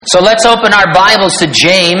So let's open our Bibles to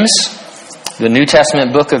James, the New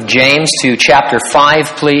Testament book of James, to chapter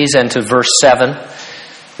 5, please, and to verse 7.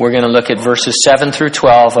 We're going to look at verses 7 through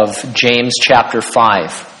 12 of James chapter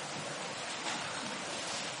 5.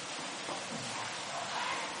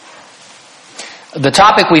 The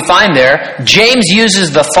topic we find there, James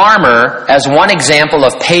uses the farmer as one example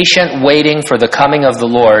of patient waiting for the coming of the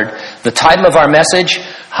Lord. The title of our message,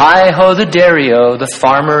 Hi-ho the Dario, the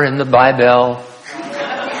farmer in the Bible.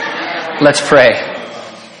 Let's pray.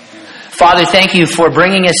 Father, thank you for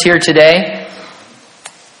bringing us here today.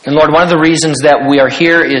 And Lord, one of the reasons that we are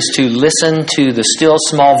here is to listen to the still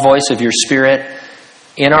small voice of your Spirit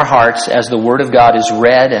in our hearts as the Word of God is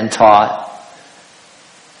read and taught.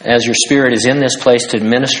 As your Spirit is in this place to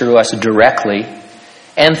minister to us directly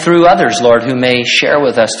and through others, Lord, who may share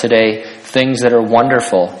with us today things that are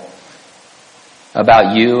wonderful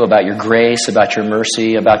about you, about your grace, about your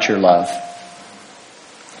mercy, about your love.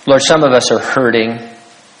 Lord, some of us are hurting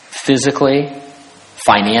physically,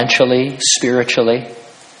 financially, spiritually.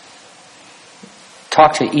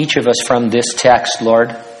 Talk to each of us from this text,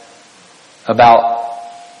 Lord, about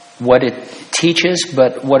what it teaches,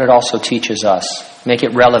 but what it also teaches us. Make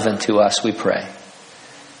it relevant to us, we pray.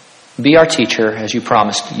 Be our teacher, as you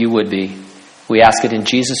promised you would be. We ask it in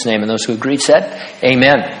Jesus' name, and those who agreed said,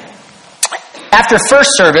 Amen. After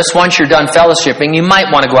first service, once you're done fellowshipping, you might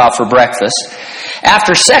want to go out for breakfast.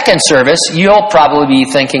 After second service, you'll probably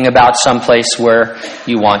be thinking about someplace where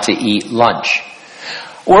you want to eat lunch.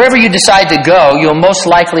 Wherever you decide to go, you'll most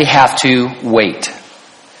likely have to wait.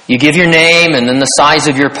 You give your name and then the size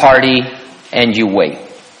of your party, and you wait.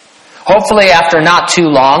 Hopefully, after not too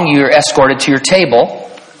long, you're escorted to your table.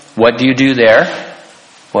 What do you do there?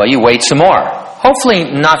 Well, you wait some more. Hopefully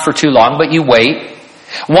not for too long, but you wait.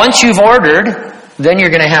 Once you've ordered, then you're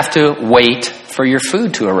going to have to wait for your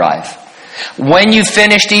food to arrive. When you've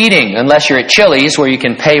finished eating, unless you're at Chili's where you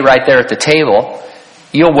can pay right there at the table,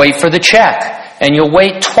 you'll wait for the check. And you'll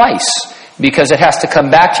wait twice because it has to come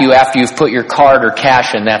back to you after you've put your card or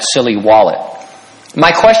cash in that silly wallet.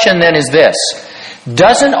 My question then is this: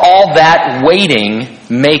 doesn't all that waiting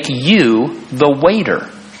make you the waiter?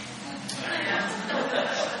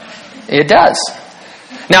 It does.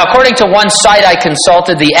 Now, according to one site I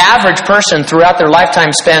consulted, the average person throughout their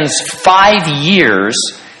lifetime spends 5 years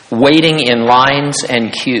waiting in lines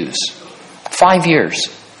and queues. 5 years.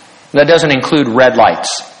 That doesn't include red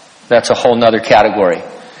lights. That's a whole nother category.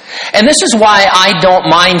 And this is why I don't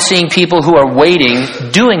mind seeing people who are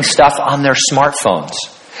waiting doing stuff on their smartphones.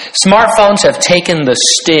 Smartphones have taken the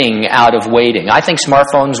sting out of waiting. I think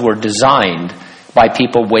smartphones were designed by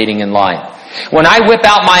people waiting in line. When I whip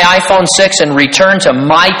out my iPhone 6 and return to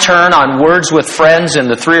my turn on Words with Friends and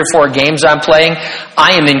the 3 or 4 games I'm playing,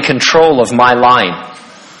 I am in control of my line.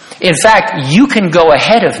 In fact, you can go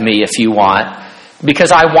ahead of me if you want,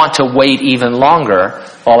 because I want to wait even longer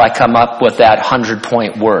while I come up with that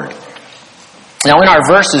 100-point word. Now, in our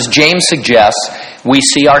verses, James suggests we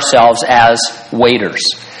see ourselves as waiters.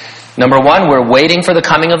 Number 1, we're waiting for the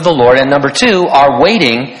coming of the Lord. And number 2, our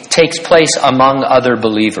waiting takes place among other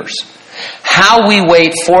believers. How we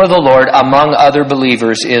wait for the Lord among other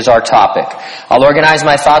believers is our topic. I'll organize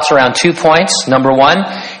my thoughts around 2 points. Number 1,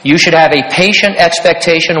 you should have a patient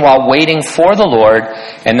expectation while waiting for the Lord.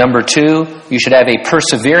 And number 2, you should have a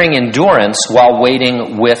persevering endurance while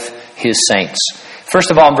waiting with His saints.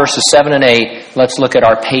 First of all, in verses 7 and 8, let's look at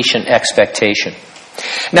our patient expectation.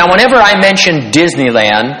 Now, whenever I mention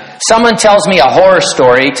Disneyland, someone tells me a horror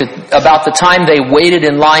story about the time they waited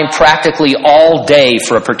in line practically all day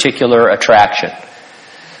for a particular attraction.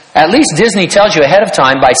 At least Disney tells you ahead of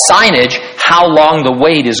time by signage how long the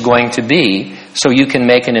wait is going to be so you can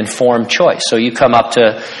make an informed choice. So you come up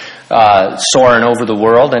to Soarin' Over the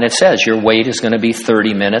World and it says your wait is going to be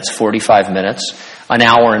 30 minutes, 45 minutes, an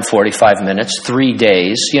hour and 45 minutes, 3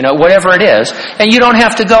 days, whatever it is. And you don't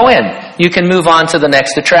have to go in. You can move on to the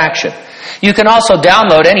next attraction. You can also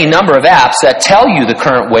download any number of apps that tell you the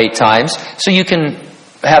current wait times so you can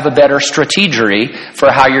have a better strategy for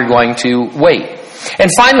how you're going to wait. And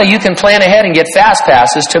finally, you can plan ahead and get fast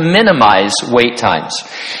passes to minimize wait times.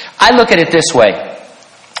 I look at it this way.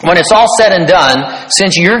 When it's all said and done,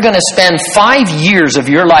 since you're going to spend 5 years of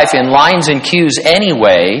your life in lines and queues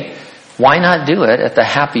anyway, why not do it at the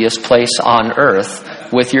happiest place on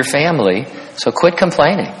earth with your family? So quit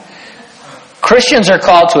complaining. Christians are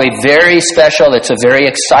called to a very special, it's a very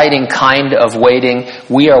exciting kind of waiting.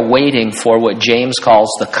 We are waiting for what James calls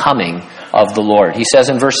the coming of the Lord. He says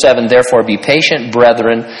in verse 7, therefore be patient,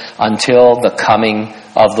 brethren, until the coming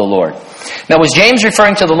of the Lord. Now, was James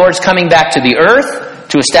referring to the Lord's coming back to the earth,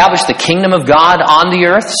 to establish the kingdom of God on the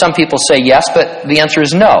earth? Some people say yes, but the answer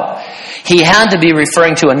is no. He had to be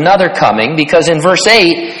referring to another coming, because in verse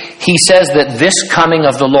 8, he says that this coming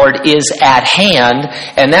of the Lord is at hand,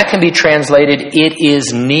 and that can be translated, it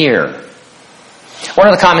is near. One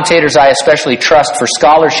of the commentators I especially trust for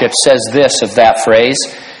scholarship says this of that phrase,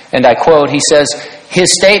 and I quote, he says,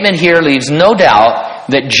 his statement here leaves no doubt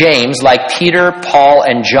that James, like Peter, Paul,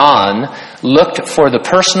 and John, looked for the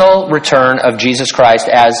personal return of Jesus Christ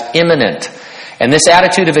as imminent. And this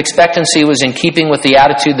attitude of expectancy was in keeping with the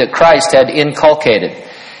attitude that Christ had inculcated.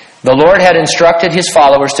 The Lord had instructed his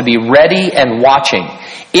followers to be ready and watching.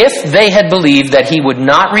 If they had believed that he would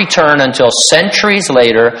not return until centuries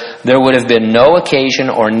later, there would have been no occasion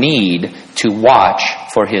or need to watch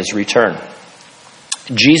for his return.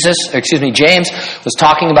 James was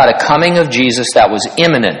talking about a coming of Jesus that was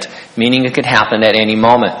imminent, meaning it could happen at any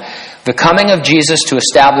moment. The coming of Jesus to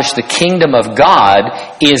establish the kingdom of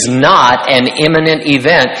God is not an imminent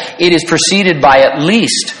event. It is preceded by at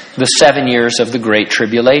least the 7 years of the Great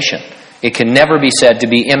Tribulation. It can never be said to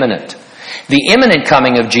be imminent. The imminent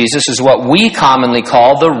coming of Jesus is what we commonly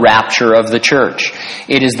call the rapture of the church.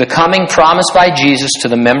 It is the coming promised by Jesus to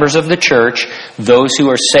the members of the church, those who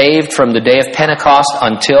are saved from the day of Pentecost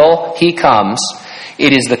until he comes.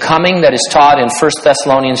 It is the coming that is taught in 1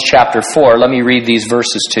 Thessalonians chapter 4. Let me read these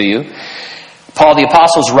verses to you. Paul the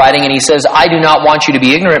Apostle is writing, and he says, I do not want you to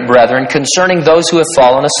be ignorant, brethren, concerning those who have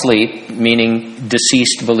fallen asleep, meaning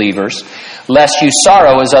deceased believers, lest you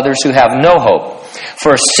sorrow as others who have no hope.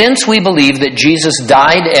 For since we believe that Jesus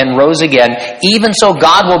died and rose again, even so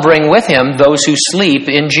God will bring with him those who sleep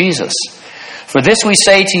in Jesus. For this we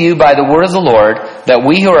say to you by the word of the Lord, that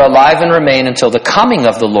we who are alive and remain until the coming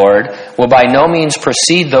of the Lord will by no means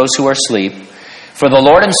precede those who are asleep. For the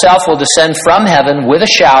Lord himself will descend from heaven with a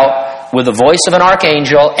shout, with the voice of an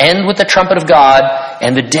archangel, and with the trumpet of God,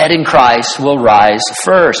 and the dead in Christ will rise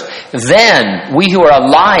first. Then we who are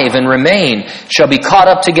alive and remain shall be caught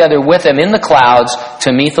up together with them in the clouds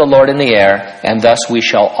to meet the Lord in the air, and thus we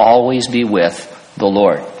shall always be with the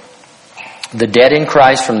Lord. The dead in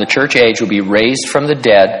Christ from the church age will be raised from the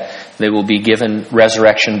dead. They will be given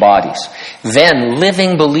resurrection bodies. Then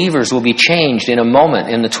living believers will be changed in a moment,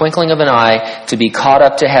 in the twinkling of an eye, to be caught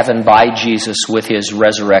up to heaven by Jesus with his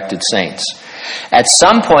resurrected saints. At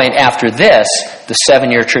some point after this, the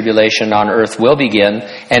 7-year tribulation on earth will begin,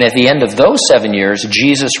 and at the end of those 7 years,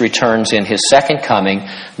 Jesus returns in his second coming,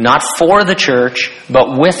 not for the church,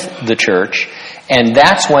 but with the church, and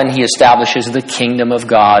that's when he establishes the kingdom of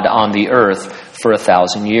God on the earth for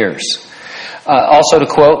 1,000 years. Also to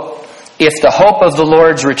quote, if the hope of the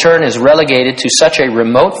Lord's return is relegated to such a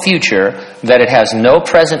remote future that it has no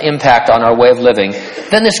present impact on our way of living,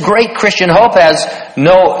 then this great Christian hope has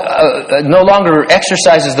no longer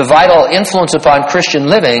exercises the vital influence upon Christian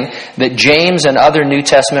living that James and other New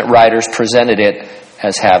Testament writers presented it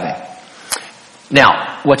as having.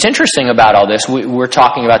 Now, what's interesting about all this, we're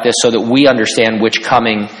talking about this so that we understand which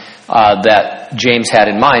coming that James had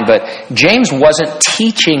in mind, but James wasn't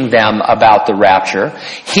teaching them about the rapture.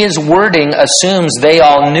 His wording assumes they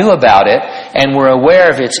all knew about it and were aware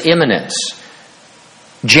of its imminence.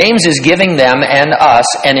 James is giving them and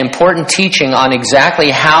us an important teaching on exactly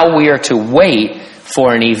how we are to wait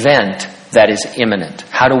for an event that is imminent.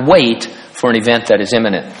 How to wait for an event that is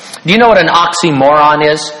imminent. Do you know what an oxymoron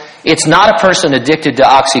is? It's not a person addicted to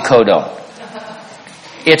oxycodone.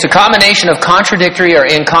 It's a combination of contradictory or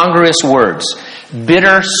incongruous words.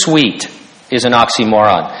 Bitter-sweet is an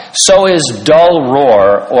oxymoron. So is dull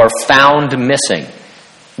roar or found missing.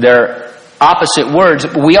 They're opposite words.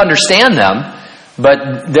 We understand them,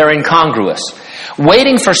 but they're incongruous.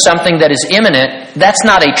 Waiting for something that is imminent, that's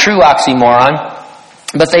not a true oxymoron,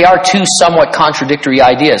 but they are two somewhat contradictory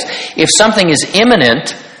ideas. If something is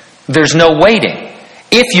imminent, there's no waiting.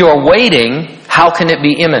 If you're waiting, how can it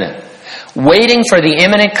be imminent? Waiting for the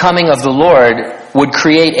imminent coming of the Lord would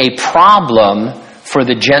create a problem for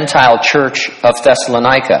the Gentile church of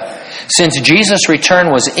Thessalonica. Since Jesus' return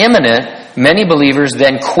was imminent, many believers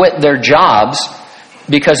then quit their jobs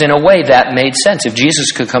because in a way that made sense. If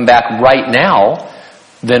Jesus could come back right now,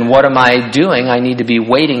 then what am I doing? I need to be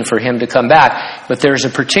waiting for him to come back. But there's a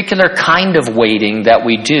particular kind of waiting that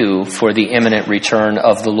we do for the imminent return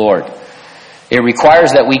of the Lord. It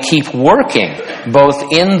requires that we keep working,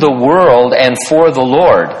 both in the world and for the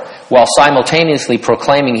Lord, while simultaneously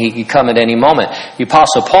proclaiming he could come at any moment. The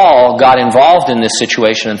Apostle Paul got involved in this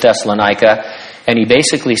situation in Thessalonica, and he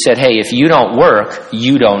basically said, hey, if you don't work,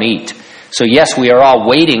 you don't eat. So yes, we are all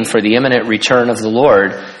waiting for the imminent return of the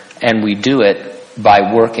Lord, and we do it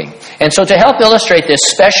by working. And so to help illustrate this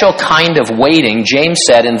special kind of waiting, James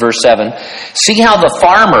said in verse 7, "See how the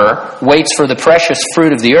farmer waits for the precious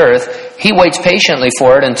fruit of the earth. He waits patiently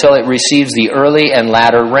for it until it receives the early and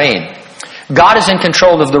latter rain." God is in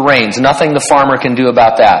control of the rains. Nothing the farmer can do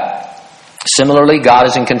about that. Similarly, God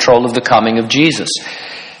is in control of the coming of Jesus.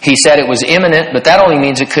 He said it was imminent, but that only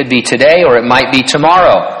means it could be today or it might be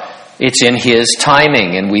tomorrow. It's in His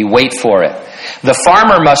timing, and we wait for it. The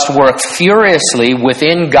farmer must work furiously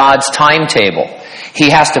within God's timetable. He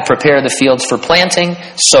has to prepare the fields for planting,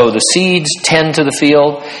 sow the seeds, tend to the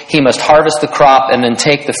field. He must harvest the crop and then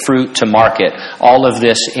take the fruit to market. All of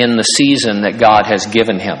this in the season that God has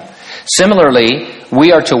given him. Similarly,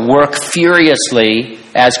 we are to work furiously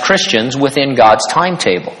as Christians within God's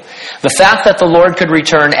timetable. The fact that the Lord could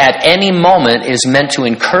return at any moment is meant to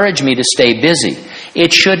encourage me to stay busy.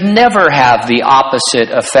 It should never have the opposite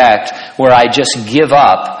effect where I just give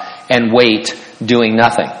up and wait doing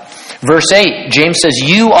nothing. Verse 8, James says,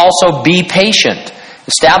 "You also be patient.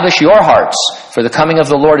 Establish your hearts, for the coming of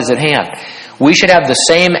the Lord is at hand." We should have the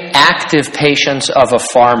same active patience of a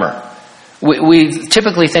farmer. We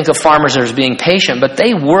typically think of farmers as being patient, but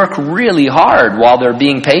they work really hard while they're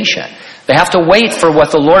being patient. They have to wait for what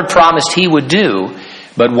the Lord promised He would do,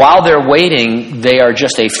 but while they're waiting, they are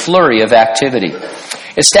just a flurry of activity.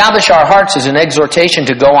 Establish our hearts is an exhortation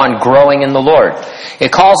to go on growing in the Lord.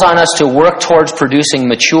 It calls on us to work towards producing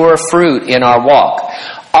mature fruit in our walk.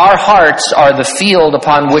 Our hearts are the field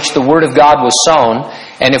upon which the Word of God was sown,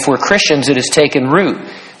 and if we're Christians, it has taken root.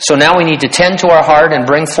 So now we need to tend to our heart and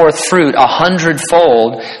bring forth fruit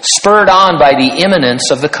 100-fold, spurred on by the imminence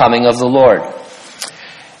of the coming of the Lord.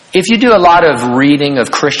 If you do a lot of reading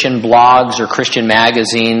of Christian blogs or Christian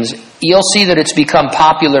magazines, you'll see that it's become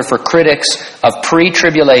popular for critics of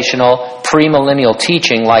pre-tribulational, premillennial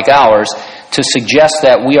teaching like ours to suggest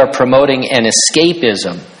that we are promoting an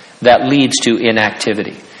escapism that leads to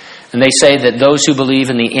inactivity. And they say that those who believe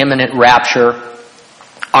in the imminent rapture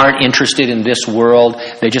aren't interested in this world.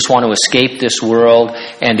 They just want to escape this world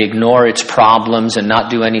and ignore its problems and not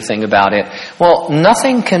do anything about it. Well,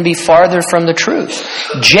 nothing can be farther from the truth.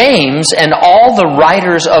 James and all the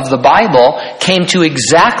writers of the Bible came to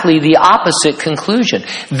exactly the opposite conclusion.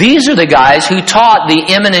 These are the guys who taught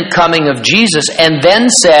the imminent coming of Jesus and then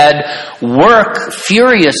said, work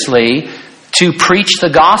furiously to preach the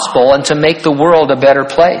gospel and to make the world a better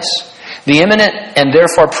place. The imminent and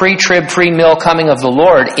therefore pre-trib, pre-mill coming of the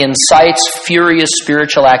Lord incites furious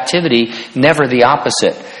spiritual activity, never the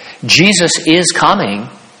opposite. Jesus is coming.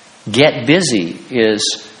 Get busy is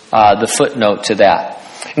the footnote to that.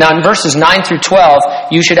 Now in verses 9 through 12,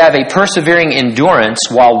 you should have a persevering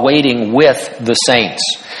endurance while waiting with the saints.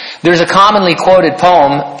 There's a commonly quoted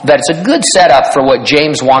poem that's a good setup for what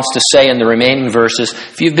James wants to say in the remaining verses.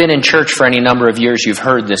 If you've been in church for any number of years, you've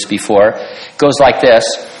heard this before. It goes like this.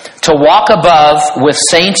 To walk above with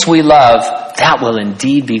saints we love, that will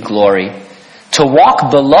indeed be glory. To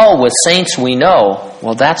walk below with saints we know,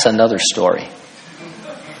 well, that's another story.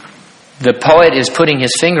 The poet is putting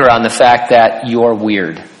his finger on the fact that you're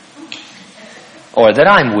weird. Or that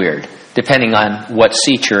I'm weird, depending on what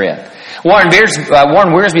seat you're in. Warren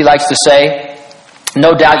Wiersbe likes to say,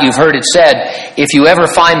 no doubt you've heard it said, if you ever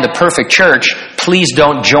find the perfect church, please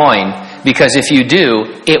don't join, because if you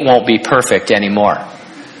do, it won't be perfect anymore.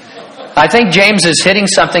 I think James is hitting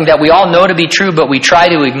something that we all know to be true, but we try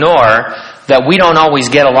to ignore, that we don't always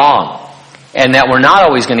get along. And that we're not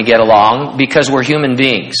always going to get along because we're human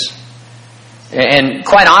beings. And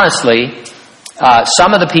quite honestly,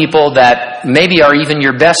 some of the people that maybe are even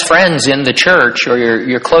your best friends in the church or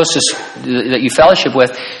your closest that you fellowship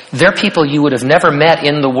with, they're people you would have never met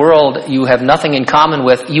in the world, you have nothing in common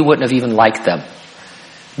with, you wouldn't have even liked them.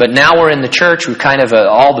 But now we're in the church, we kind of,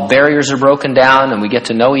 all the barriers are broken down and we get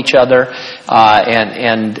to know each other.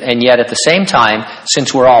 And yet at the same time,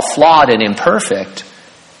 since we're all flawed and imperfect,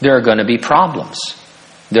 there are going to be problems.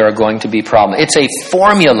 There are going to be problems. It's a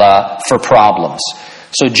formula for problems.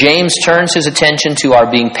 So James turns his attention to our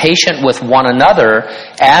being patient with one another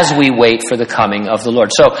as we wait for the coming of the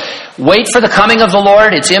Lord. So wait for the coming of the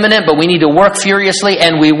Lord. It's imminent, but we need to work furiously,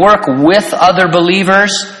 and we work with other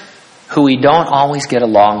believers who we don't always get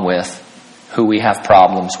along with, who we have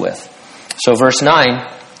problems with. So verse 9,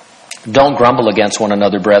 don't grumble against one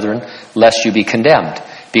another, brethren, lest you be condemned.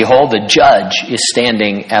 Behold, the judge is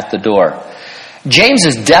standing at the door. James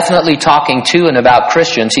is definitely talking to and about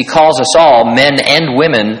Christians. He calls us all, men and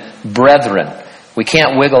women, brethren. We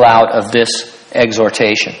can't wiggle out of this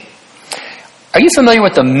exhortation. Are you familiar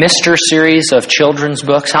with the Mr. series of children's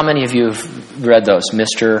books? How many of you have read those,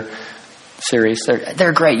 Mr. series?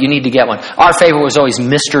 They're great. You need to get one. Our favorite was always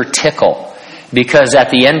Mr. Tickle. Because at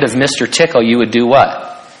the end of Mr. Tickle, you would do what?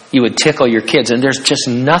 You would tickle your kids. And there's just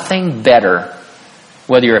nothing better,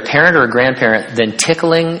 whether you're a parent or a grandparent, than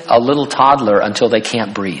tickling a little toddler until they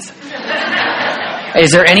can't breathe.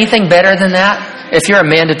 Is there anything better than that? If you're a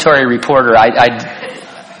mandatory reporter,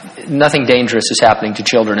 nothing dangerous is happening to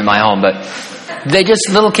children in my home, but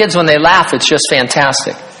little kids, when they laugh, it's just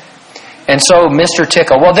fantastic. And so Mr.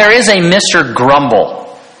 Tickle, well, there is a Mr. Grumble.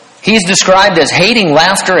 He's described as hating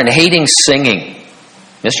laughter and hating singing.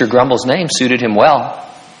 Mr. Grumble's name suited him well.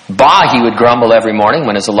 Bah, he would grumble every morning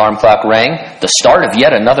when his alarm clock rang. The start of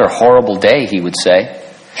yet another horrible day, he would say.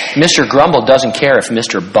 Mr. Grumble doesn't care if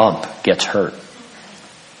Mr. Bump gets hurt.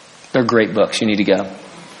 They're great books. You need to get them.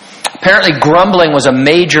 Apparently, grumbling was a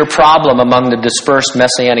major problem among the dispersed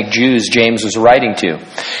Messianic Jews James was writing to.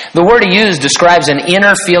 The word he used describes an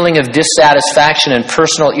inner feeling of dissatisfaction and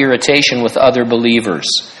personal irritation with other believers.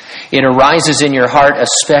 It arises in your heart,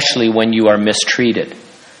 especially when you are mistreated.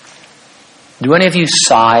 Do any of you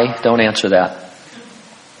sigh? Don't answer that.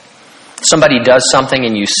 Somebody does something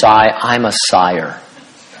and you sigh. I'm a sigher.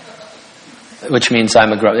 Which means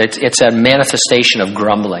I'm a grumbler. It's a manifestation of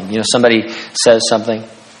grumbling. You know, somebody says something.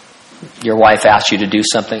 Your wife asks you to do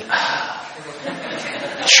something.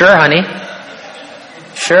 Sure, honey.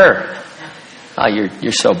 Sure. Oh,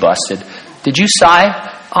 you're so busted. Did you sigh?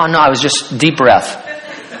 Oh, no, I was just deep breath.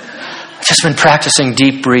 Just been practicing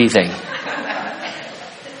deep breathing.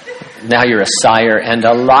 Now you're a sigher and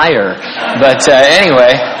a liar. But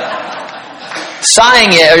anyway, sighing,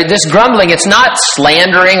 this grumbling, it's not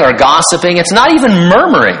slandering or gossiping. It's not even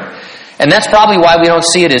murmuring. And that's probably why we don't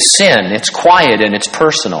see it as sin. It's quiet and it's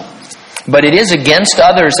personal. But it is against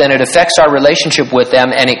others and it affects our relationship with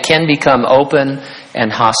them, and it can become open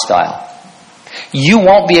and hostile. You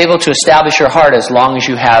won't be able to establish your heart as long as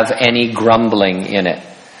you have any grumbling in it.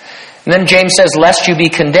 And then James says, lest you be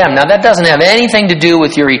condemned. Now that doesn't have anything to do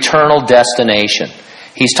with your eternal destination.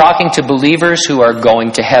 He's talking to believers who are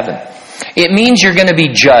going to heaven. It means you're going to be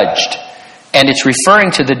judged. And it's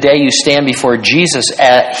referring to the day you stand before Jesus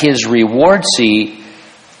at his reward seat,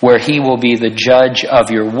 where he will be the judge of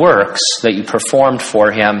your works that you performed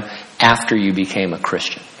for him after you became a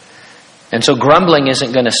Christian. And so grumbling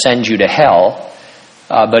isn't going to send you to hell,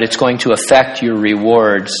 but it's going to affect your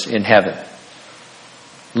rewards in heaven.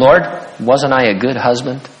 Lord, wasn't I a good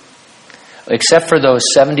husband? Except for those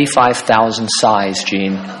 75,000 sighs,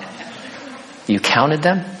 Gene. You counted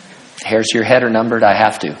them? Hairs your head are numbered? I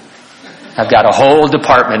have to. I've got a whole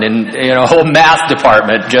department, a whole math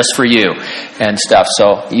department just for you and stuff.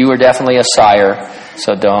 So you were definitely a sire,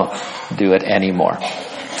 so don't do it anymore.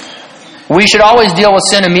 We should always deal with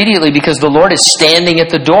sin immediately because the Lord is standing at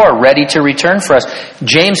the door ready to return for us.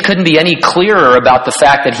 James couldn't be any clearer about the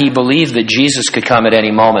fact that he believed that Jesus could come at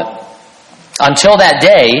any moment. Until that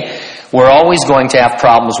day, we're always going to have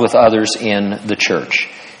problems with others in the church.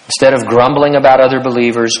 Instead of grumbling about other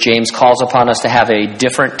believers, James calls upon us to have a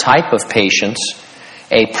different type of patience,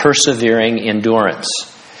 a persevering endurance.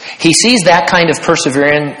 He sees that kind of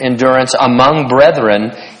persevering endurance among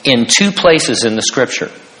brethren in two places in the Scripture.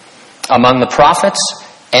 Among the prophets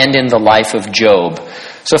and in the life of Job.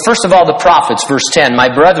 So first of all, the prophets, verse 10,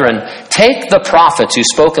 my brethren, take the prophets who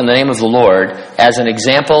spoke in the name of the Lord as an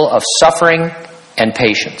example of suffering and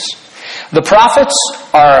patience. The prophets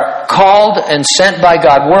are called and sent by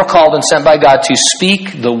God, were called and sent by God to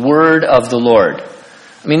speak the word of the Lord.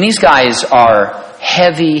 I mean, these guys are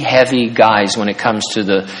heavy, heavy guys when it comes to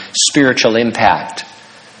the spiritual impact.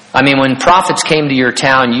 I mean, when prophets came to your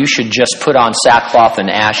town, you should just put on sackcloth and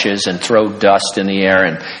ashes and throw dust in the air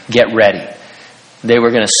and get ready. They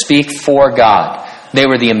were going to speak for God. They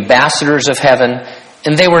were the ambassadors of heaven,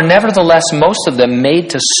 and they were nevertheless, most of them, made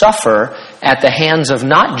to suffer at the hands of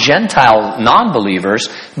not Gentile non-believers,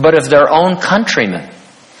 but of their own countrymen.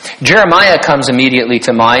 Jeremiah comes immediately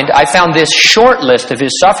to mind. I found this short list of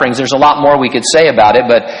his sufferings. There's a lot more we could say about it,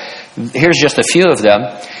 but here's just a few of them.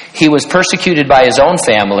 He was persecuted by his own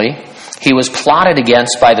family. He was plotted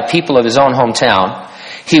against by the people of his own hometown.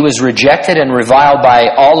 He was rejected and reviled by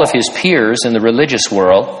all of his peers in the religious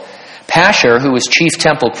world. Pashur, who was chief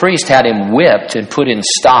temple priest, had him whipped and put in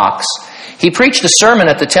stocks. He preached a sermon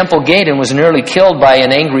at the temple gate and was nearly killed by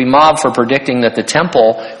an angry mob for predicting that the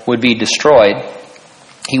temple would be destroyed.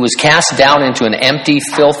 He was cast down into an empty,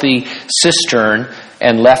 filthy cistern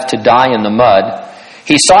and left to die in the mud.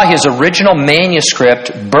 He saw his original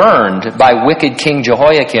manuscript burned by wicked King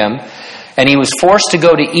Jehoiakim, and he was forced to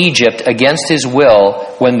go to Egypt against his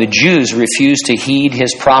will when the Jews refused to heed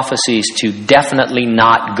his prophecies to definitely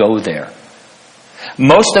not go there.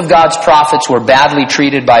 Most of God's prophets were badly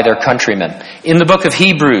treated by their countrymen. In the book of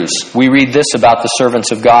Hebrews, we read this about the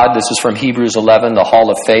servants of God. This is from Hebrews 11, the Hall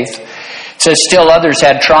of Faith. It says, still others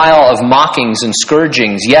had trial of mockings and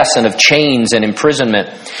scourgings, yes, and of chains and imprisonment.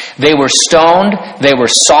 They were stoned, they were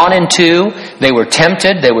sawn in two, they were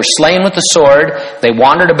tempted, they were slain with the sword, they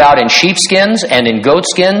wandered about in sheepskins and in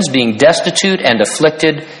goatskins, being destitute and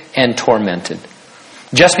afflicted and tormented.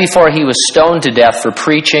 Just before he was stoned to death for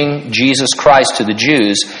preaching Jesus Christ to the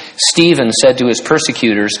Jews, Stephen said to his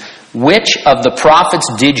persecutors, which of the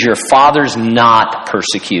prophets did your fathers not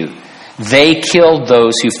persecute? They killed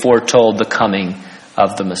those who foretold the coming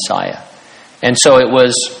of the Messiah. And so it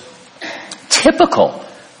was typical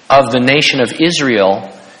of the nation of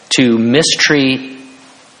Israel to mistreat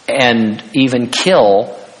and even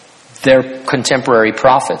kill their contemporary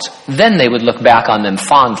prophets. Then they would look back on them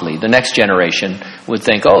fondly. The next generation would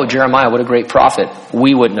think, oh, Jeremiah, what a great prophet.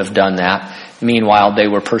 We wouldn't have done that. Meanwhile, they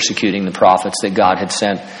were persecuting the prophets that God had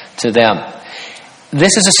sent to them.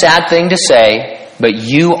 This is a sad thing to say, but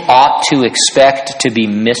you ought to expect to be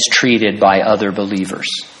mistreated by other believers.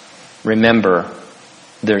 Remember,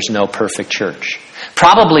 there's no perfect church.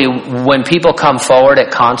 Probably when people come forward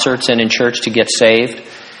at concerts and in church to get saved,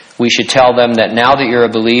 we should tell them that now that you're a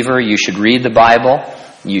believer, you should read the Bible,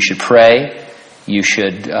 you should pray, you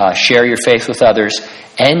should share your faith with others,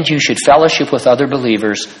 and you should fellowship with other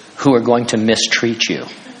believers who are going to mistreat you.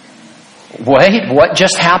 Wait, what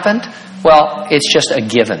just happened? Well, it's just a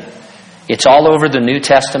given. It's all over the New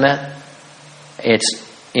Testament. It's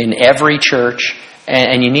in every church,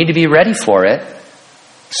 and you need to be ready for it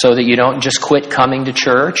so that you don't just quit coming to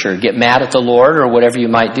church or get mad at the Lord or whatever you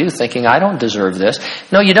might do, thinking, I don't deserve this.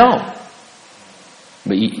 No, you don't.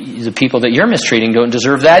 But the people that you're mistreating don't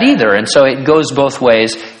deserve that either. And so it goes both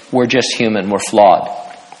ways. We're just human. We're flawed.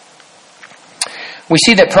 We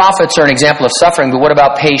see that prophets are an example of suffering, but what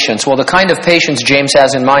about patience? Well, the kind of patience James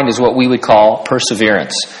has in mind is what we would call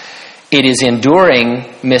perseverance. It is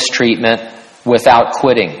enduring mistreatment without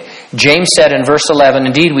quitting. James said in verse 11,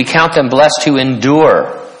 indeed, we count them blessed who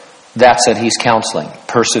endure. That's what he's counseling.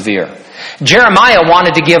 Persevere. Jeremiah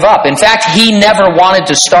wanted to give up. In fact, he never wanted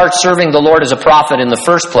to start serving the Lord as a prophet in the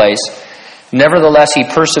first place. Nevertheless, he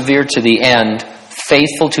persevered to the end,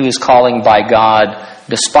 faithful to his calling by God,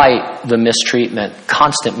 despite the mistreatment,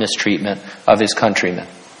 constant mistreatment of his countrymen.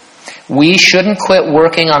 We shouldn't quit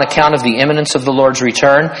working on account of the imminence of the Lord's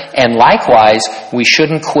return, and likewise, we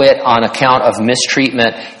shouldn't quit on account of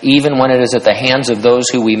mistreatment, even when it is at the hands of those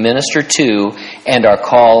who we minister to and are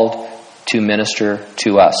called to minister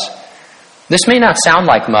to us. This may not sound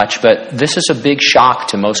like much, but this is a big shock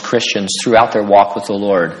to most Christians throughout their walk with the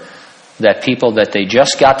Lord, that people that they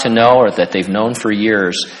just got to know or that they've known for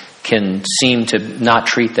years can seem to not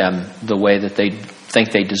treat them the way that they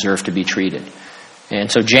think they deserve to be treated. And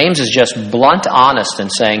so James is just blunt honest and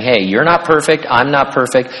saying, hey, you're not perfect, I'm not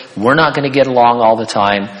perfect, we're not going to get along all the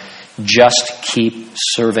time. Just keep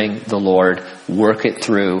serving the Lord, work it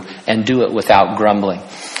through, and do it without grumbling.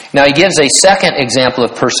 Now he gives a second example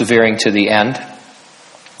of persevering to the end.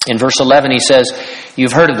 In verse 11 he says,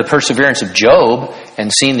 you've heard of the perseverance of Job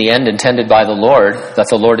and seen the end intended by the Lord, that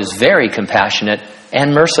the Lord is very compassionate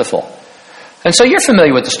and merciful. And so you're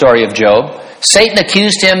familiar with the story of Job. Satan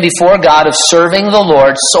accused him before God of serving the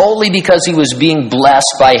Lord solely because he was being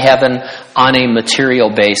blessed by heaven on a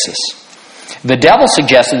material basis. The devil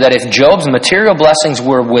suggested that if Job's material blessings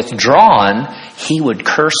were withdrawn, he would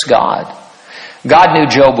curse God. God knew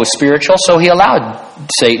Job was spiritual, so he allowed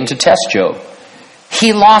Satan to test Job.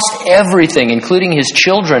 He lost everything, including his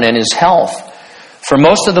children and his health. For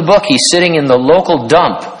most of the book, he's sitting in the local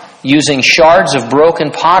dump, using shards of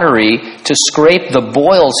broken pottery to scrape the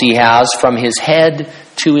boils he has from his head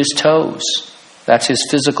to his toes. That's his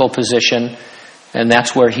physical position, and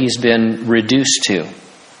that's where he's been reduced to.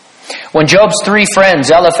 When Job's three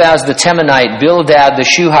friends, Eliphaz the Temanite, Bildad the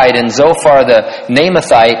Shuhite, and Zophar the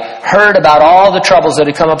Naamathite, heard about all the troubles that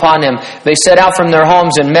had come upon him, they set out from their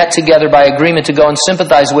homes and met together by agreement to go and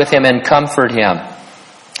sympathize with him and comfort him.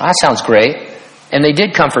 That sounds great. And they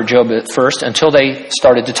did comfort Job at first until they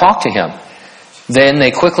started to talk to him. Then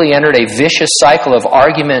they quickly entered a vicious cycle of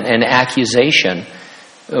argument and accusation,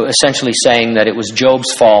 essentially saying that it was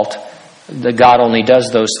Job's fault, that God only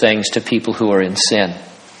does those things to people who are in sin.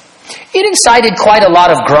 It incited quite a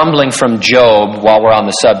lot of grumbling from Job while we're on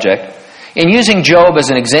the subject. In using Job as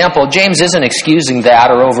an example, James isn't excusing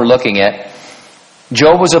that or overlooking it.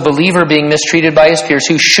 Job was a believer being mistreated by his peers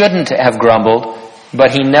who shouldn't have grumbled,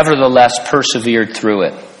 but he nevertheless persevered through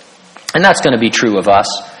it. And that's going to be true of us.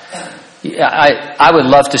 I would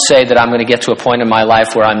love to say that I'm going to get to a point in my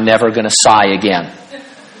life where I'm never going to sigh again.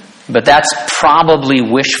 But that's probably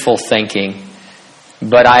wishful thinking.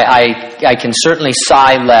 But I can certainly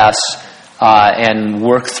sigh less and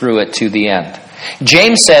work through it to the end.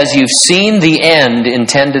 James says, you've seen the end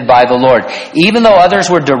intended by the Lord. Even though others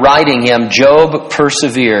were deriding him, Job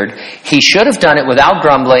persevered. He should have done it without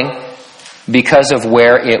grumbling because of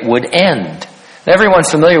where it would end. Everyone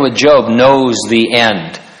familiar with Job knows the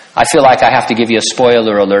end. I feel like I have to give you a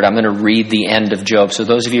spoiler alert. I'm going to read the end of Job. So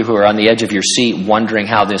those of you who are on the edge of your seat wondering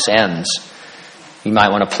how this ends, you might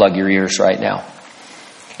want to plug your ears right now.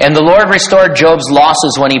 And the Lord restored Job's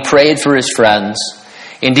losses when he prayed for his friends.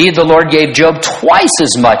 Indeed, the Lord gave Job twice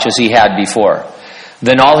as much as he had before.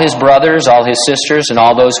 Then all his brothers, all his sisters, and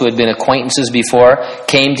all those who had been acquaintances before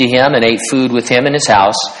came to him and ate food with him in his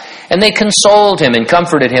house. And they consoled him and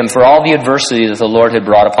comforted him for all the adversity that the Lord had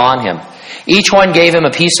brought upon him. Each one gave him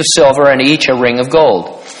a piece of silver and each a ring of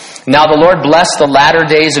gold. Now the Lord blessed the latter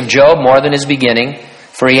days of Job more than his beginning,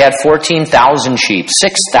 for he had 14,000 sheep,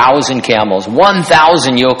 6,000 camels,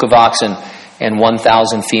 1,000 yoke of oxen, and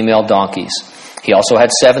 1,000 female donkeys. He also had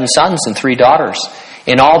 7 sons and 3 daughters.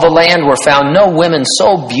 In all the land were found no women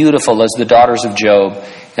so beautiful as the daughters of Job,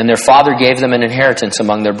 and their father gave them an inheritance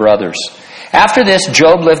among their brothers. After this,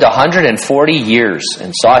 Job lived 140 years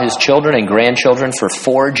and saw his children and grandchildren for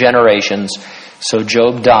 4 generations. So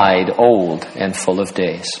Job died old and full of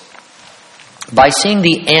days. By seeing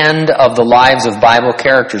the end of the lives of Bible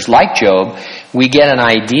characters like Job, we get an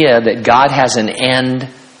idea that God has an end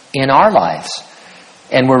in our lives.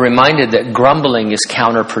 And we're reminded that grumbling is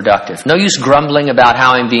counterproductive. No use grumbling about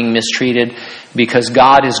how I'm being mistreated, because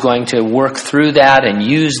God is going to work through that and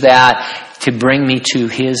use that to bring me to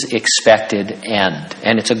His expected end.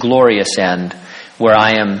 And it's a glorious end where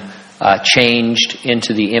I am changed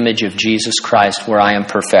into the image of Jesus Christ, where I am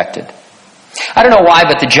perfected. I don't know why,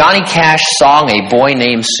 but the Johnny Cash song, A Boy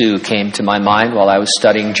Named Sue, came to my mind while I was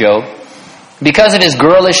studying Job. Because of his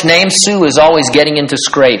girlish name, Sue is always getting into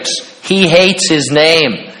scrapes. He hates his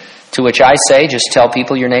name. To which I say, just tell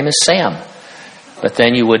people your name is Sam. But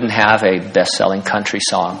then you wouldn't have a best-selling country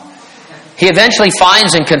song. He eventually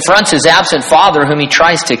finds and confronts his absent father, whom he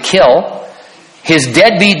tries to kill. His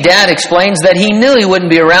deadbeat dad explains that he knew he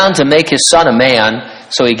wouldn't be around to make his son a man,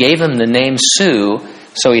 so he gave him the name Sue,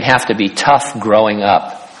 so he'd have to be tough growing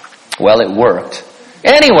up. Well, it worked.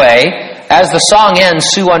 Anyway, as the song ends,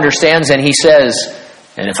 Sue understands, and he says,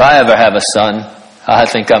 and if I ever have a son, I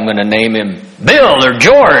think I'm going to name him Bill or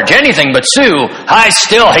George, anything but Sue. I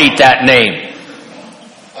still hate that name.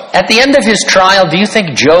 At the end of his trial, do you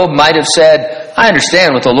think Job might have said, I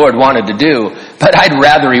understand what the Lord wanted to do, but I'd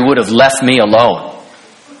rather he would have left me alone?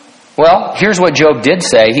 Well, here's what Job did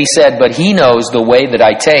say. He said, but he knows the way that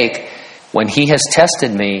I take. When he has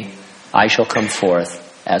tested me, I shall come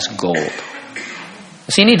forth as gold.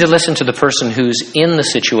 So you need to listen to the person who's in the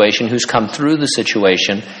situation, who's come through the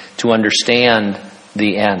situation, to understand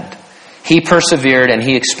the end. He persevered and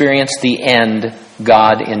he experienced the end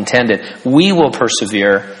God intended. We will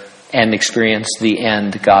persevere and experience the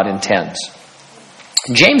end God intends.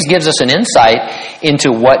 James gives us an insight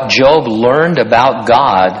into what Job learned about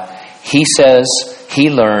God. He says he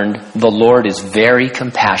learned the Lord is very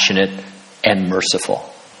compassionate and merciful.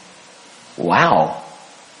 Wow.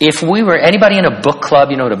 If we were, anybody in a book club,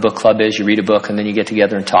 you know what a book club is? You read a book and then you get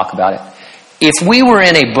together and talk about it. If we were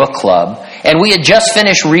in a book club and we had just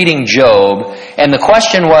finished reading Job and the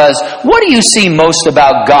question was, what do you see most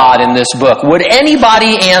about God in this book? Would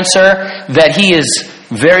anybody answer that he is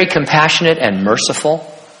very compassionate and merciful?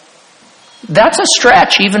 That's a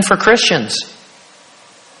stretch even for Christians.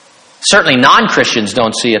 Certainly non-Christians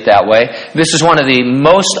don't see it that way. This is one of the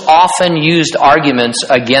most often used arguments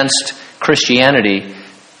against Christianity,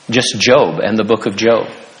 just Job and the book of Job.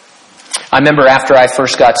 I remember after I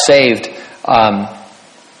first got saved,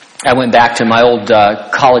 I went back to my old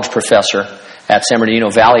college professor at San Bernardino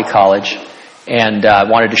Valley College and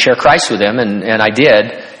wanted to share Christ with him, and I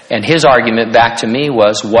did. And his argument back to me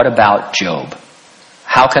was, what about Job?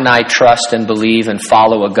 How can I trust and believe and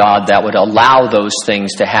follow a God that would allow those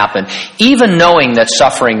things to happen, even knowing that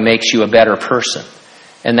suffering makes you a better person?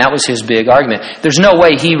 And that was his big argument. There's no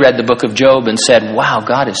way he read the book of Job and said, wow,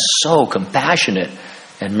 God is so compassionate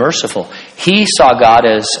and merciful. He saw God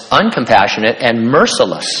as uncompassionate and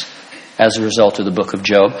merciless as a result of the book of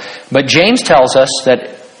Job. But James tells us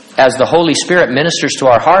that as the Holy Spirit ministers to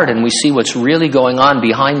our heart and we see what's really going on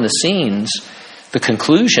behind the scenes, the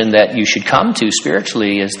conclusion that you should come to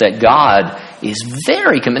spiritually is that God is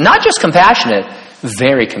very, not just compassionate,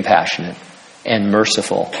 very compassionate and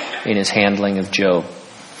merciful in his handling of Job.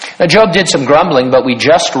 Now, Job did some grumbling, but we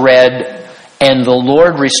just read, and the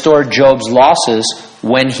Lord restored Job's losses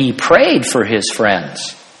when he prayed for his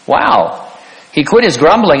friends. Wow. He quit his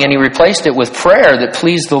grumbling and he replaced it with prayer that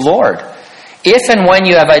pleased the Lord. If and when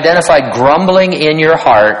you have identified grumbling in your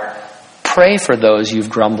heart, pray for those you've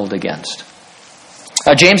grumbled against.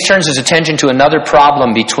 James turns his attention to another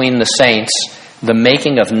problem between the saints, the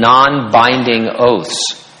making of non-binding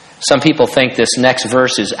oaths. Some people think this next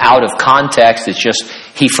verse is out of context. It's just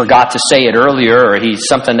he forgot to say it earlier, or he's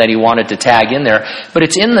something that he wanted to tag in there. But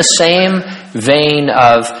it's in the same vein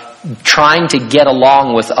of trying to get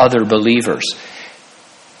along with other believers.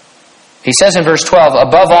 He says in verse 12,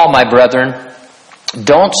 "Above all, my brethren,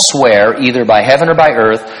 don't swear either by heaven or by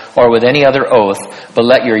earth or with any other oath, but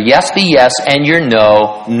let your yes be yes and your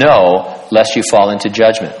no, no, lest you fall into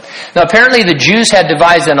judgment." Now, apparently the Jews had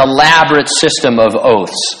devised an elaborate system of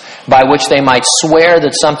oaths by which they might swear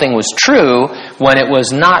that something was true when it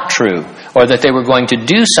was not true, or that they were going to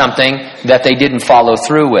do something that they didn't follow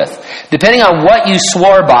through with. Depending on what you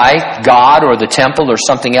swore by, God or the temple or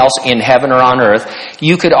something else in heaven or on earth,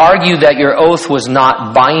 you could argue that your oath was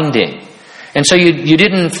not binding. And so you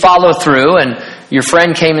didn't follow through, and your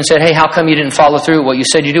friend came and said, "Hey, how come you didn't follow through with what you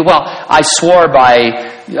said you do?" "Well, I swore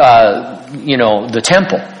by, the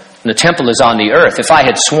temple. And the temple is on the earth. If I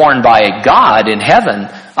had sworn by God in heaven,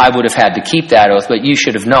 I would have had to keep that oath, but you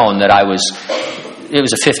should have known that it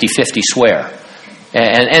was a 50-50 swear."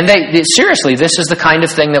 And seriously, this is the kind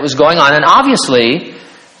of thing that was going on. And obviously,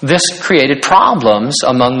 this created problems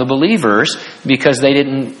among the believers because they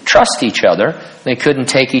didn't trust each other. They couldn't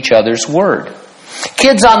take each other's word.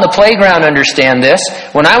 Kids on the playground understand this.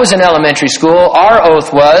 When I was in elementary school, our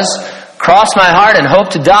oath was, "Cross my heart and hope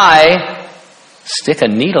to die, stick a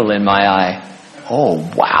needle in my eye." Oh,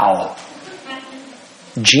 wow.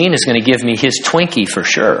 Gene is going to give me his Twinkie for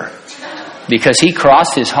sure, because he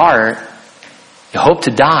crossed his heart, he hoped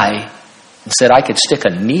to die, and said I could stick a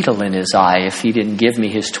needle in his eye if he didn't give me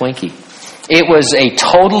his Twinkie. It was a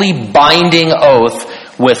totally binding oath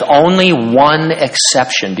with only one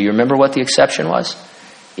exception. Do you remember what the exception was?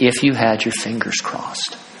 If you had your fingers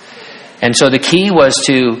crossed. And so the key was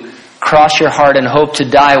to cross your heart and hope to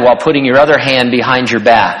die while putting your other hand behind your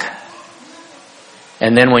back.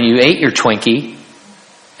 And then when you ate your Twinkie,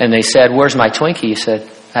 and they said, "Where's my Twinkie?" you said,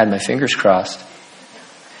 "I had my fingers crossed."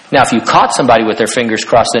 Now, if you caught somebody with their fingers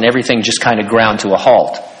crossed, then everything just kind of ground to a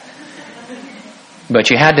halt. But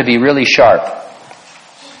you had to be really sharp.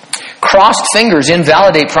 Crossed fingers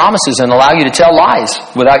invalidate promises and allow you to tell lies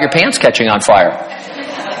without your pants catching on fire.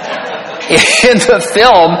 In the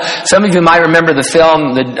film, some of you might remember the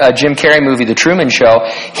film, the Jim Carrey movie, The Truman Show.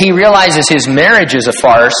 He realizes his marriage is a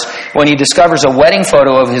farce when he discovers a wedding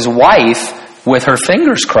photo of his wife with her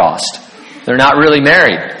fingers crossed. They're not really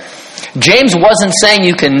married. James wasn't saying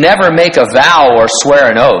you can never make a vow or swear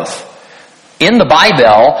an oath. In the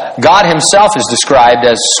Bible, God himself is described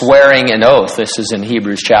as swearing an oath. This is in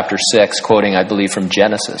Hebrews chapter 6, quoting, I believe, from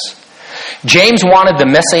Genesis. James wanted the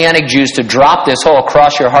Messianic Jews to drop this whole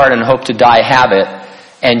cross your heart and hope to die habit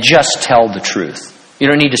and just tell the truth. You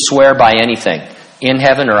don't need to swear by anything in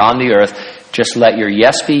heaven or on the earth. Just let your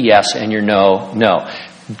yes be yes and your no, no.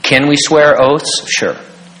 Can we swear oaths? Sure.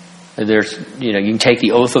 You can take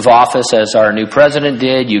the oath of office as our new president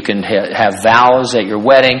did. You can have vows at your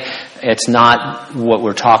wedding. It's not what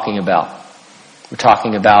we're talking about. We're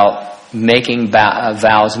talking about making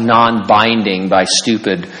vows non-binding by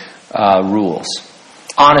stupid rules.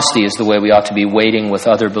 Honesty is the way we ought to be waiting with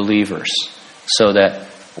other believers, so that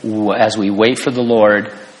as we wait for the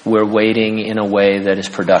Lord, we're waiting in a way that is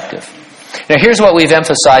productive. Now, here's what we've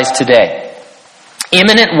emphasized today.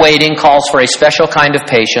 Imminent waiting calls for a special kind of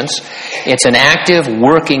patience. It's an active,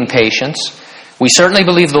 working patience. We certainly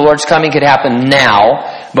believe the Lord's coming could happen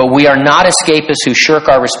now, but we are not escapists who shirk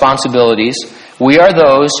our responsibilities. We are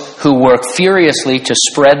those who work furiously to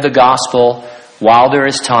spread the gospel while there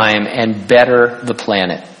is time and better the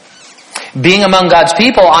planet. Being among God's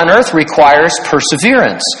people on earth requires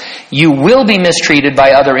perseverance. You will be mistreated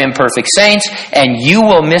by other imperfect saints, and you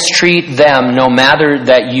will mistreat them no matter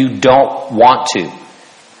that you don't want to.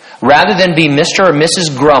 Rather than be Mr. or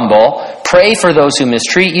Mrs. Grumble, pray for those who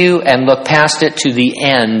mistreat you and look past it to the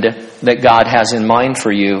end that God has in mind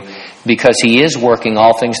for you, because He is working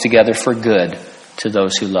all things together for good to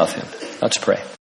those who love Him. Let's pray.